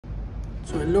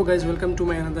So hello guys, welcome to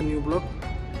my another new blog.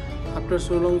 After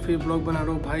so long फिर blog बना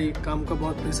रहा हूँ भाई। काम का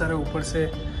बहुत प्रेशर है, ऊपर से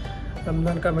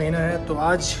रमज़ान का महीना है। तो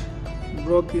आज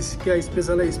ब्लॉग क्या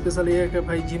स्पेशल है? स्पेशल ये है कि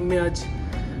भाई जिम में आज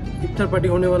इफ्तार पार्टी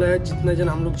होने वाला है। जितने जन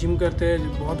हम लोग जिम करते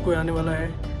हैं बहुत कोई आने वाला है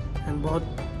एंड बहुत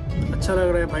अच्छा लग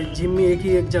रहा है भाई। जिम में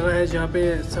एक जगह है जहाँ पे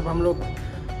सब हम लोग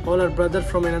all are brother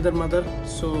from another mother.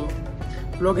 So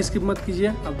blog skip मत कीजिए,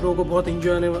 आप लोगों को बहुत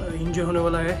इंजॉय होने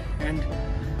वाला है। एंड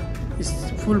इस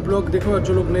फुल ब्लॉग देखो और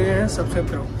जो लोग नए हैं सब्सक्राइब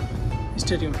करो।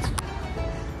 Stay tuned.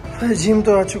 जिम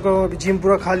तो आ चुका हूँ, अभी जिम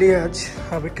पूरा खाली है। आज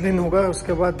अभी क्लीन होगा,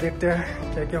 उसके बाद देखते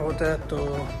हैं क्या क्या होता है। तो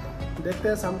देखते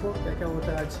हैं शाम को क्या क्या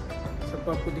होता है। आज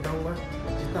सबको आपको दिखाऊंगा,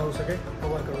 जितना हो सके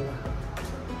कवर करूँगा।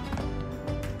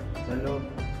 हेलो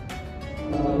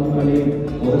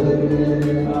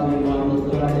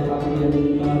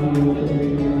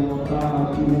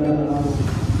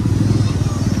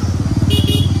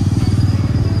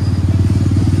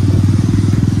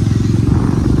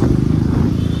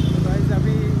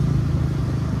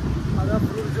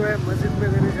मस्जिद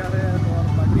में देने जा रहे हैं और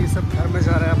बाकी सब घर में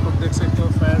जा रहे हैं। आप लोग देख सकते हो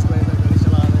फैज़ भाई इधर गाड़ी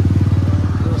चला रहे हैं।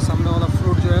 तो सामने वाला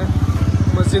फ्रूट जो है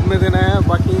मस्जिद में देना है,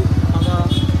 बाकी आधा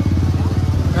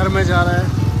घर में जा रहा है।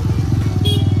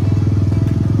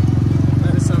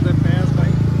 मेरे साथ है फैज़ भाई।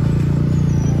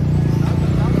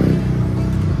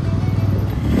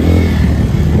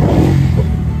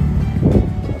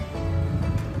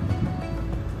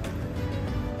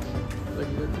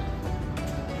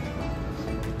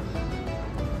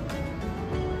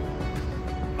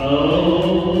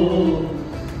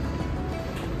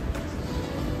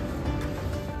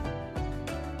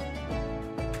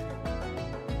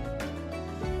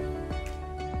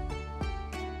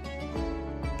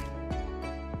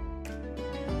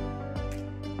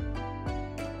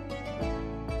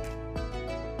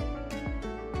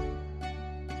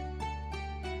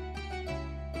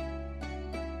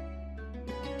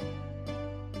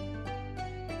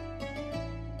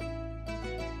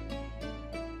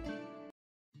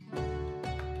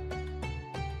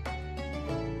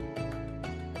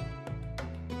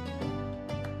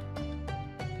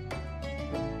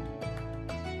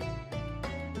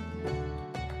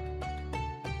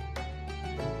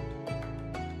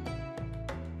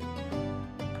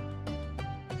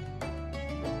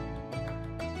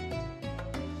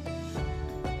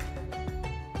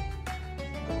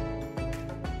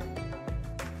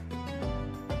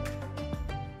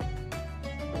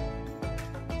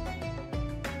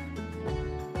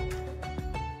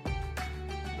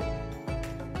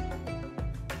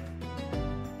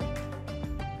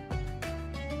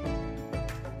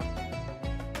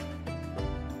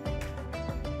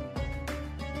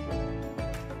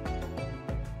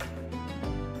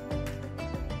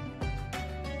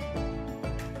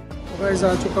 गाइस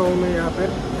आ चुका हूँ मैं यहाँ पे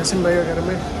यासीन भाई के घर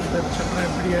में। इधर चल रहा है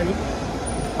बिरयानी।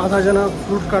 आधा जना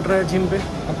फ्रूट काट रहा है जिम पे।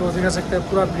 आप लोग दिखा सकते हैं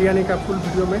पूरा बिरयानी का फुल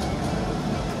वीडियो में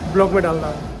ब्लॉग में डाल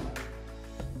रहा हूँ।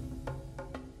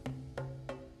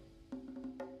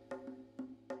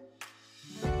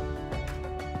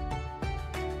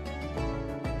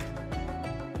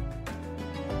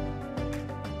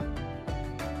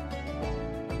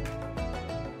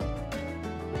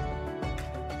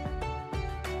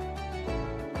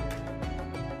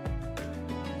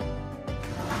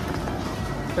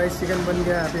 राइस चिकन बन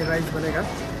गया, अभी राइस बनेगा।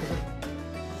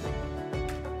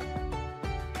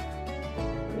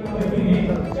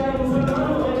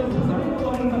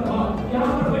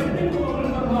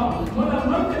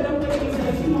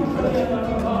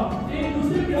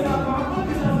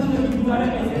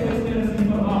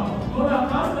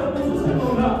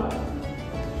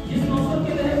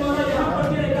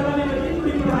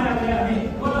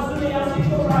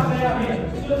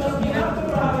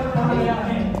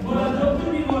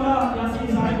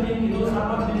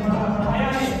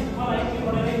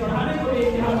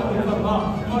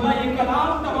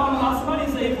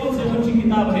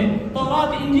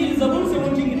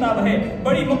 है,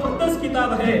 बड़ी मुकद्दस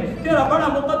किताब है, तेरा बड़ा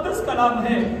मुकद्दस कलाम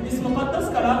है। इस मुकद्दस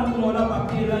कलाम को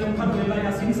मौला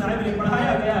यासीन साहब ने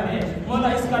पढ़ाया गया है।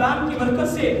 मौला इस कलाम की बरकत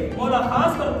से मौला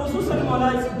खास कर खुसूसन मौला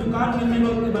इस दुकान में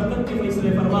की बरकत के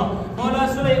फैसले फरमा। मौला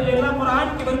सूरह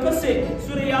कुरान की बरकत से,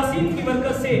 सूरह यासीन की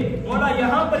बरकत से मौला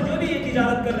यहाँ पर जो भी ये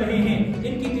तिजारत कर रहे हैं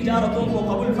इनकी तिजारतों को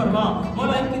कबूल फरमा।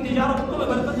 मौला इनकी तिजारतों में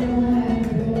बरकत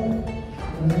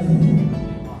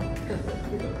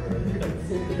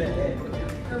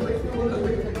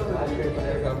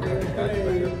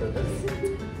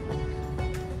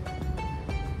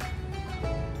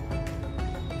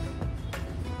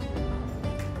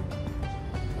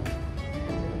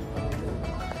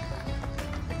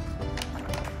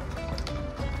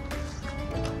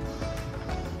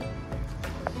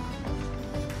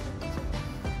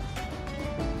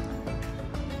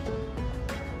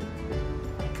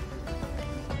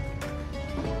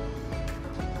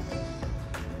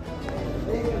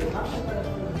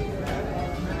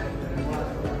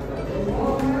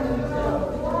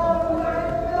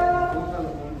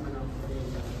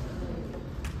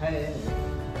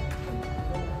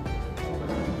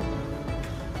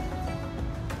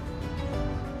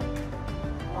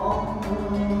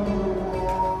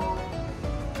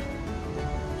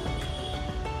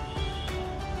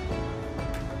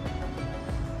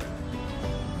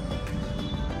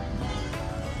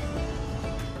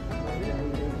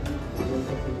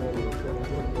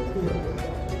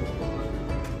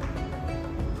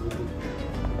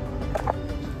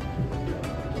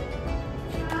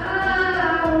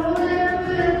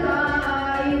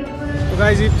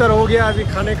गाइस इफ्तार हो गया, अभी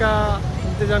खाने का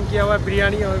इंतज़ाम किया हुआ है,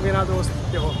 बिरयानी। और मेरा दोस्त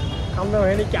देखो काम में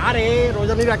है नहीं, क्या रे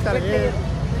रोज़ा नहीं रखता रे।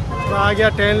 तो आ गया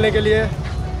टहलने के लिए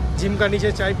जिम का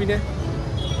नीचे चाय पीने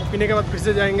के बाद फिर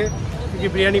से जाएंगे क्योंकि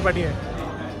बिरयानी पार्टी है।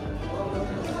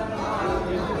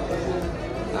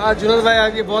 आज जुनल भाई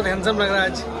आगे बहुत हैंडसम लग रहा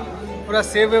है, आज पूरा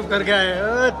सेव वेव करके आए हैं।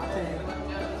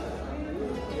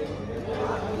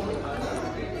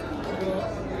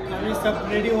 अभी सब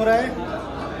रेडी हो रहा है,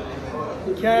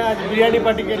 क्या है आज बिरयानी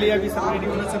पार्टी के लिए। अभी सब रेडी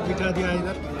हो रहा है, सब बिठा दिया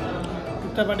इधर।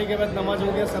 इफ्तार पार्टी के बाद नमाज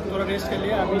हो गया, सब थोड़ा रेस्ट कर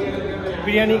लिया। अभी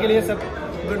बिरयानी के लिए सब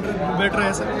बैठ रहे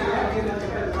हैं, सब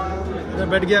इधर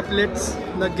बैठ गया, प्लेट्स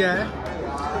लग गया है,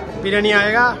 बिरयानी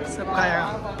आएगा सब खाएगा।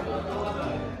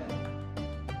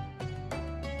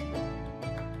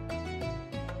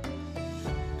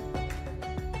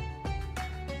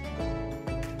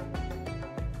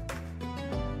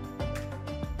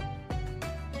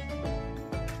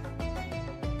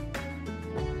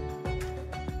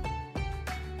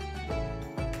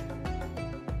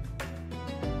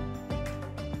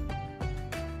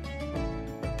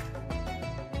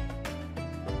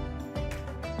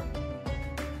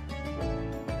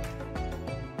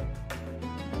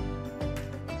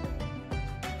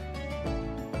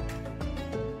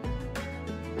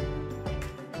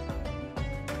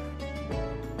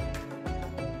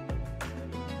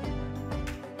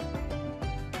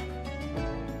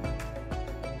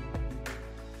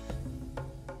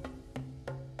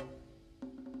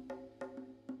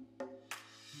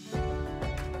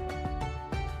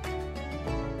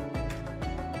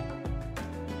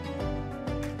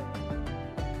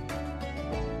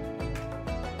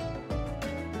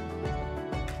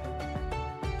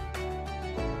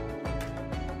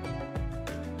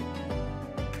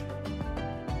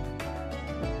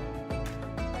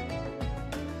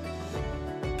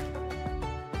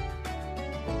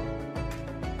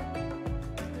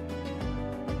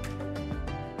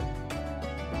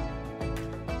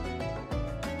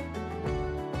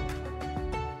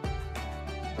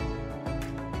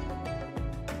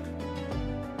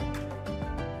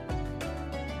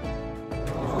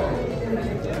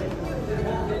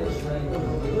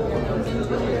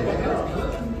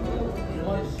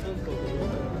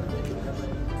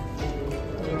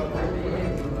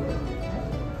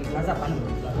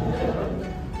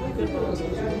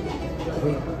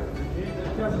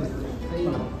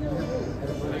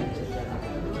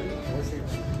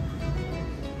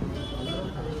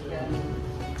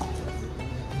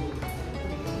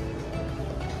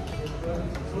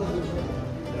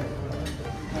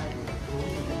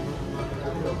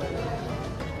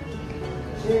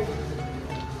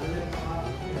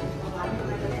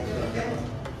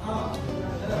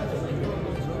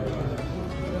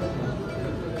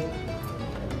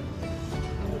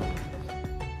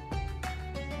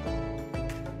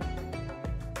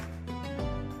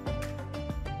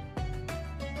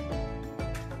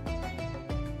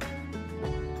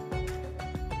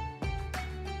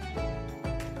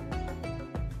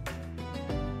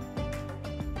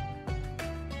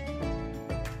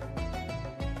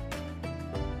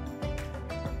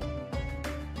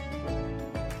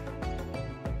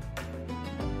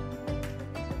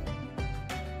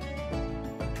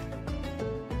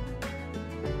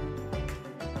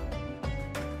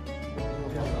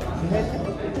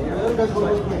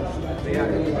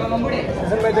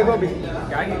 मैं देखो अभी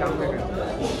क्या ही काम करेगा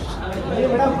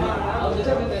मैडम।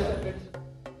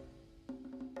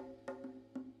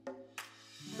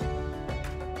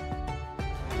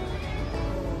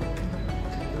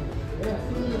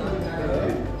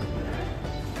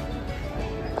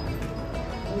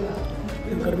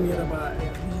 गर्मी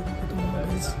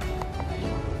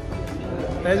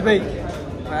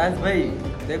फैज भाई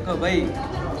देखो भाई,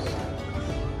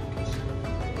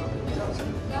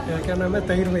 क्या नाम है,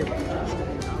 तहीर भाई।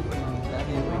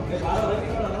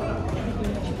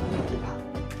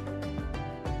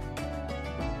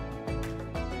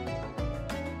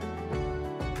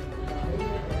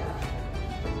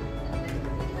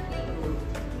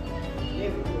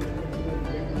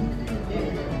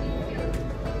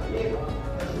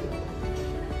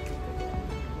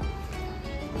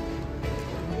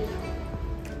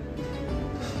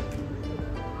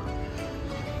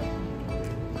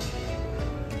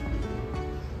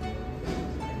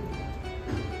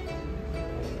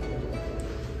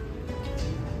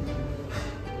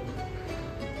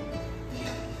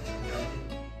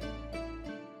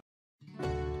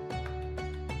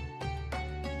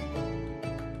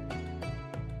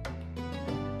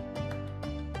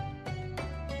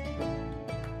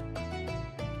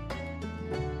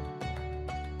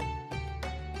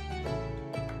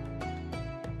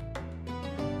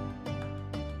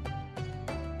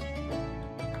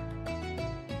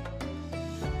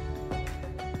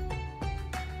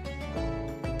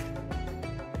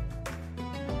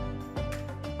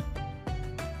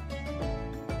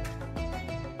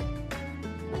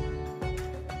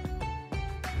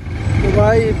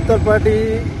 भाई इफ्तार पार्टी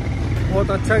बहुत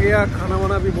अच्छा गया, खाना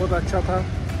वाना भी बहुत अच्छा था।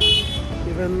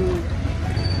 इवन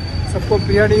सबको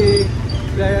बिरयानी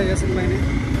खिलाया यासिन भाई ने,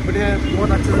 बढ़िया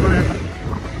बहुत अच्छे से बनाया था।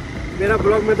 मेरा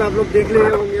ब्लॉग में तो आप लोग देख लिए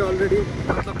होंगे ऑलरेडी,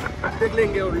 मतलब देख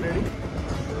लेंगे ऑलरेडी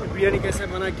बिरयानी कैसे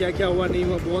बना, क्या क्या हुआ नहीं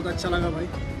हुआ। बहुत अच्छा लगा भाई,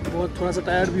 बहुत थोड़ा सा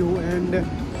टायर्ड भी हूँ। एंड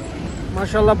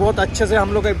माशाल्लाह बहुत अच्छे से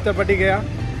हम लोग का इफ्तार पार्टी गया।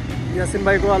 यासिन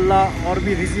भाई को अल्लाह और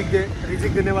भी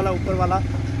रिजिक देने वाला ऊपर वाला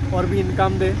और भी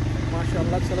इनकम दे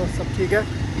माशाल्लाह। चलो सब ठीक है।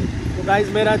 तो गाइज़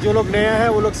मेरा जो लोग नया है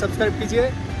वो लोग सब्सक्राइब कीजिए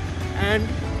एंड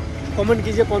कमेंट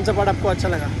कीजिए कौन सा पार्ट आपको अच्छा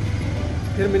लगा।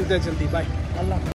 फिर मिलते हैं जल्दी, बाय, अल्लाह।